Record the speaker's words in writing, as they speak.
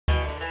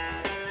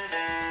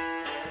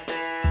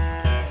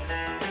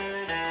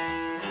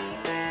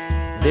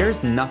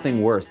There's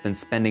nothing worse than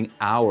spending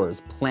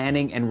hours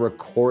planning and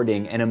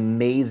recording an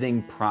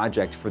amazing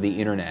project for the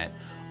internet,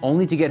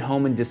 only to get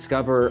home and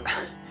discover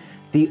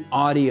the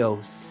audio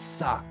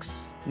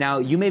sucks. Now,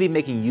 you may be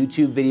making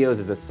YouTube videos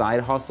as a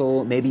side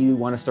hustle. Maybe you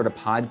want to start a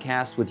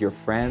podcast with your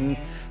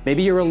friends.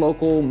 Maybe you're a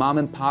local mom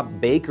and pop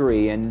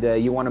bakery and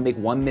you want to make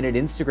 1-minute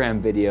Instagram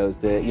videos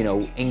to,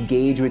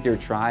 engage with your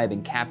tribe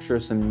and capture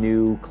some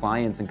new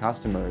clients and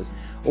customers.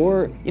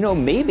 Or,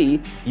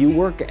 maybe you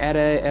work at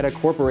a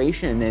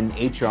corporation in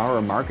HR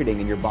or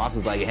marketing and your boss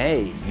is like,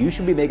 hey, you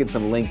should be making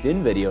some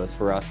LinkedIn videos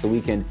for us so we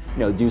can,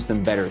 do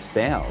some better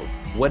sales.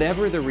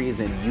 Whatever the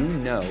reason, you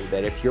know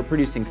that if you're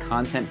producing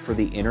content for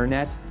the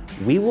internet,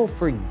 we will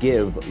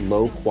forgive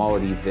low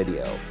quality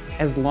video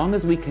as long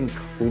as we can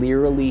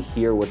clearly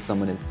hear what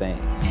someone is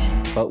saying,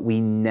 but we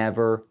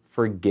never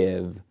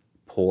forgive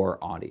poor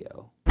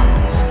audio.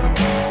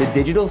 The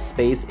digital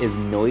space is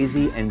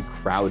noisy and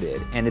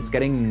crowded, and it's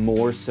getting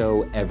more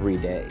so every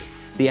day.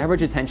 The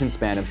average attention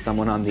span of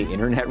someone on the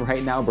internet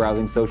right now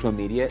browsing social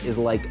media is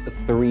like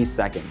 3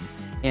 seconds.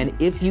 And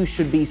if you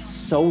should be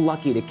so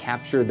lucky to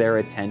capture their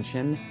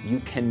attention, you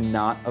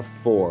cannot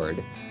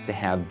afford to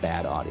have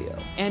bad audio.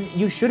 And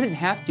you shouldn't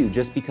have to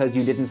just because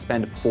you didn't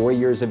spend 4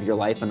 years of your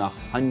life and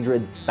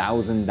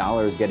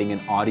 $100,000 getting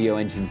an audio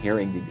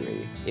engineering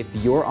degree. If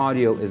your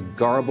audio is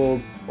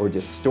garbled or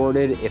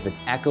distorted, if it's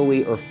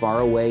echoey or far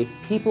away,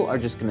 people are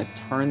just gonna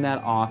turn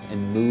that off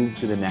and move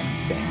to the next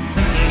thing.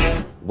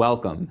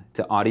 Welcome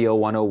to Audio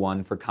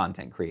 101 for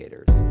content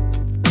creators.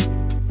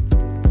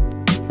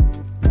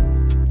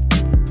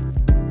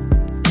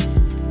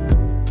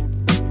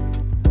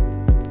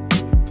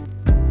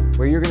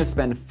 Where you're gonna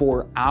spend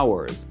 4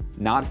 hours,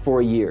 not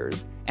 4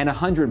 years, and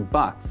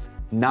 $100,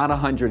 not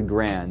 100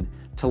 grand,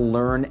 to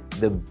learn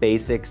the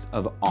basics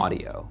of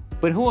audio.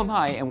 But who am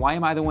I and why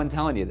am I the one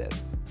telling you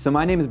this? So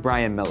my name is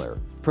Brian Miller.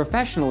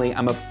 Professionally,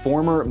 I'm a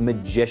former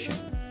magician.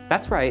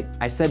 That's right,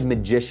 I said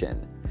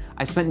magician.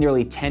 I spent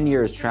nearly 10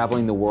 years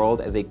traveling the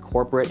world as a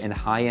corporate and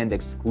high-end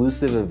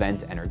exclusive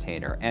event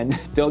entertainer, and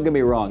don't get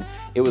me wrong,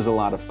 it was a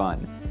lot of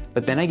fun.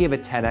 But then I gave a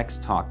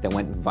TEDx talk that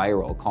went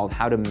viral called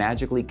How to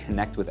Magically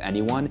Connect with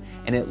Anyone,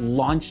 and it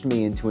launched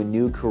me into a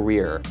new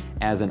career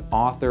as an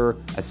author,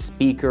 a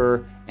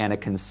speaker, and a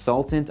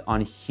consultant on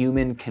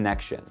human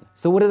connection.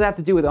 So what does that have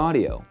to do with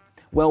audio?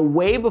 Well,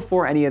 way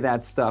before any of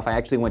that stuff, I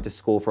actually went to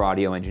school for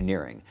audio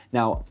engineering.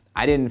 Now,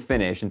 I didn't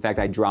finish, in fact,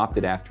 I dropped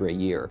it after a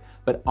year,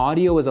 but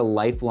audio is a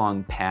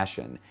lifelong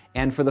passion.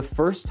 And for the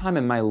first time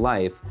in my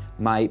life,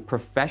 my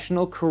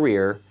professional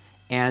career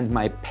and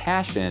my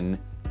passion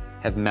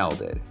have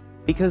melded.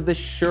 Because the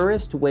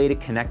surest way to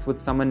connect with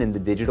someone in the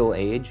digital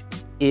age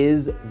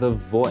is the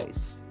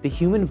voice. The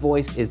human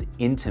voice is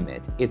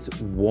intimate, it's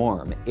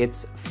warm,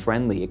 it's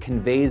friendly, it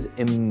conveys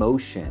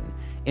emotion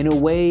in a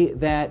way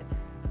that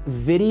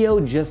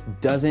video just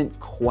doesn't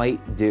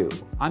quite do.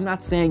 I'm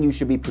not saying you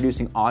should be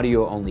producing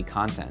audio-only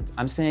content.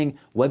 I'm saying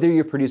whether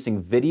you're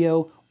producing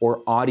video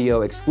or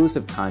audio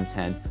exclusive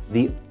content,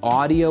 the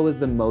audio is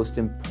the most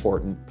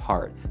important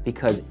part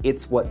because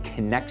it's what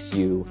connects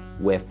you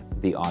with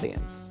the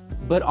audience.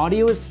 But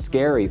audio is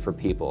scary for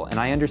people, and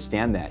I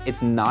understand that.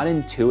 It's not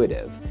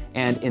intuitive.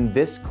 And in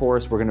this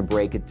course, we're gonna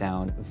break it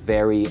down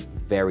very,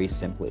 very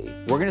simply.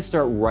 We're gonna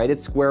start right at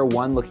square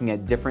one looking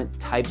at different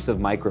types of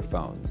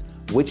microphones.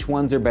 Which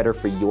ones are better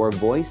for your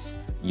voice,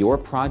 your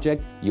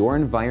project, your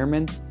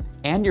environment,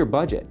 and your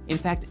budget. In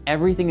fact,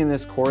 everything in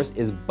this course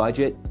is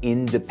budget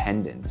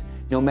independent.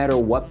 No matter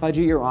what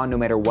budget you're on, no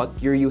matter what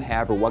gear you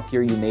have or what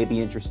gear you may be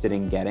interested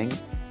in getting,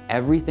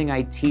 everything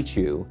I teach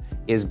you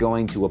is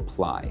going to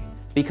apply.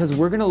 Because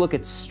we're gonna look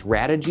at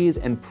strategies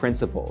and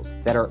principles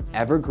that are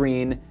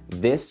evergreen.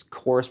 This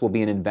course will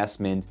be an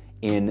investment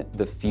in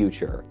the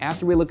future.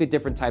 After we look at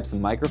different types of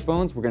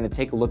microphones, we're gonna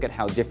take a look at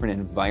how different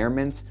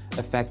environments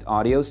affect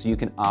audio so you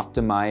can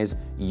optimize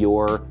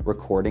your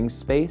recording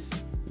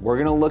space. We're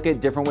gonna look at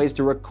different ways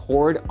to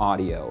record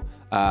audio,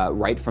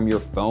 right from your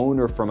phone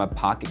or from a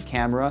pocket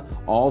camera,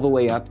 all the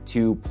way up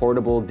to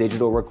portable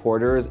digital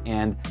recorders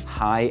and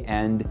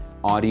high-end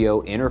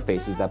audio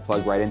interfaces that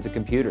plug right into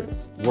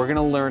computers. We're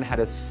gonna learn how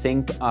to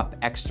sync up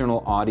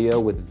external audio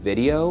with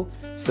video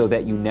so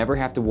that you never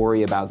have to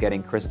worry about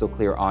getting crystal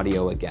clear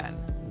audio again.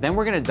 Then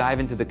we're gonna dive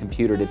into the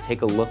computer to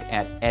take a look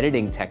at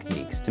editing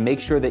techniques to make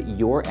sure that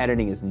your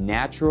editing is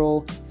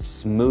natural,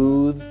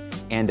 smooth,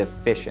 and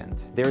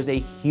efficient. There's a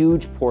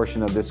huge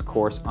portion of this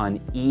course on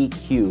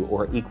EQ,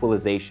 or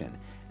equalization,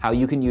 how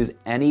you can use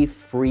any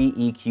free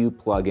EQ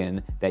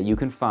plugin that you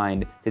can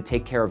find to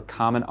take care of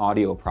common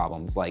audio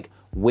problems like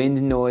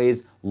wind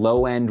noise,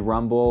 low-end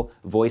rumble,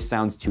 voice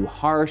sounds too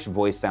harsh,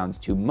 voice sounds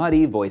too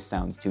muddy, voice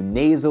sounds too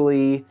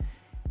nasally.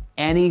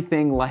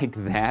 anything like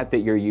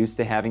that you're used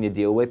to having to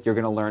deal with, you're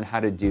gonna learn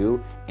how to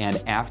do.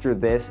 And after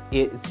this,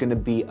 it's gonna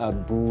be a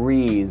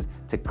breeze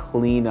to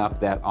clean up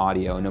that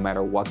audio no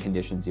matter what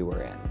conditions you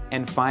were in.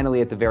 And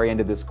finally, at the very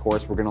end of this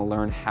course, we're gonna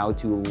learn how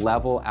to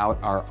level out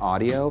our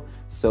audio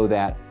so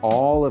that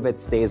all of it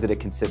stays at a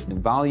consistent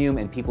volume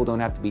and people don't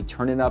have to be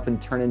turning up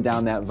and turning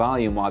down that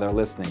volume while they're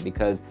listening,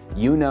 because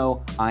you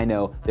know, I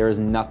know, there is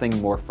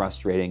nothing more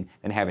frustrating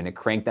than having to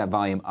crank that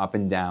volume up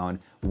and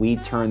down. We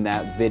turn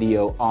that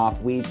video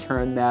off, we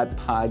turn that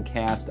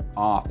podcast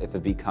off if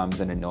it becomes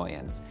an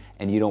annoyance,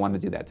 and you don't want to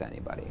do that to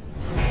anybody.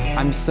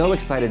 I'm so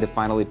excited to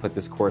finally put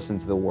this course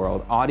into the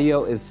world.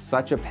 Audio is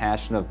such a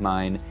passion of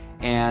mine,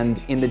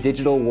 and in the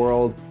digital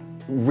world,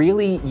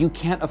 really, you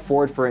can't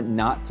afford for it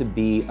not to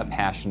be a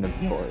passion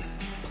of yours.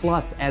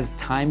 Plus, as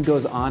time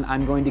goes on,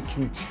 I'm going to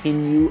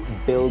continue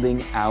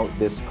building out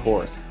this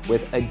course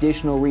with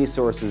additional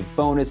resources,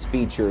 bonus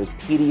features,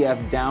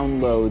 PDF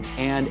downloads,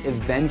 and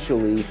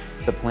eventually,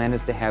 the plan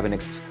is to have an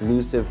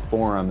exclusive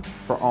forum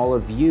for all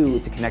of you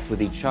to connect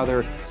with each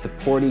other,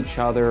 support each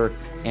other,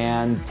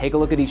 and take a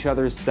look at each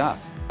other's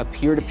stuff. A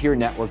peer-to-peer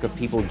network of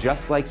people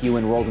just like you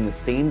enrolled in the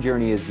same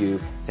journey as you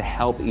to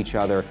help each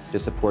other, to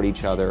support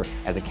each other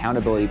as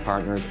accountability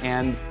partners.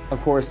 And of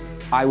course,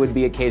 I would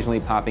be occasionally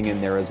popping in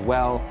there as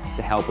well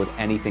to help with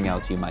anything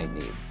else you might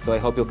need. So I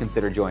hope you'll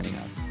consider joining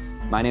us.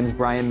 My name is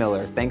Brian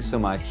Miller. Thanks so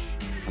much,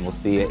 and we'll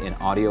see you in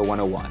Audio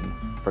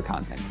 101 for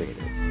content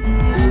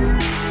creators.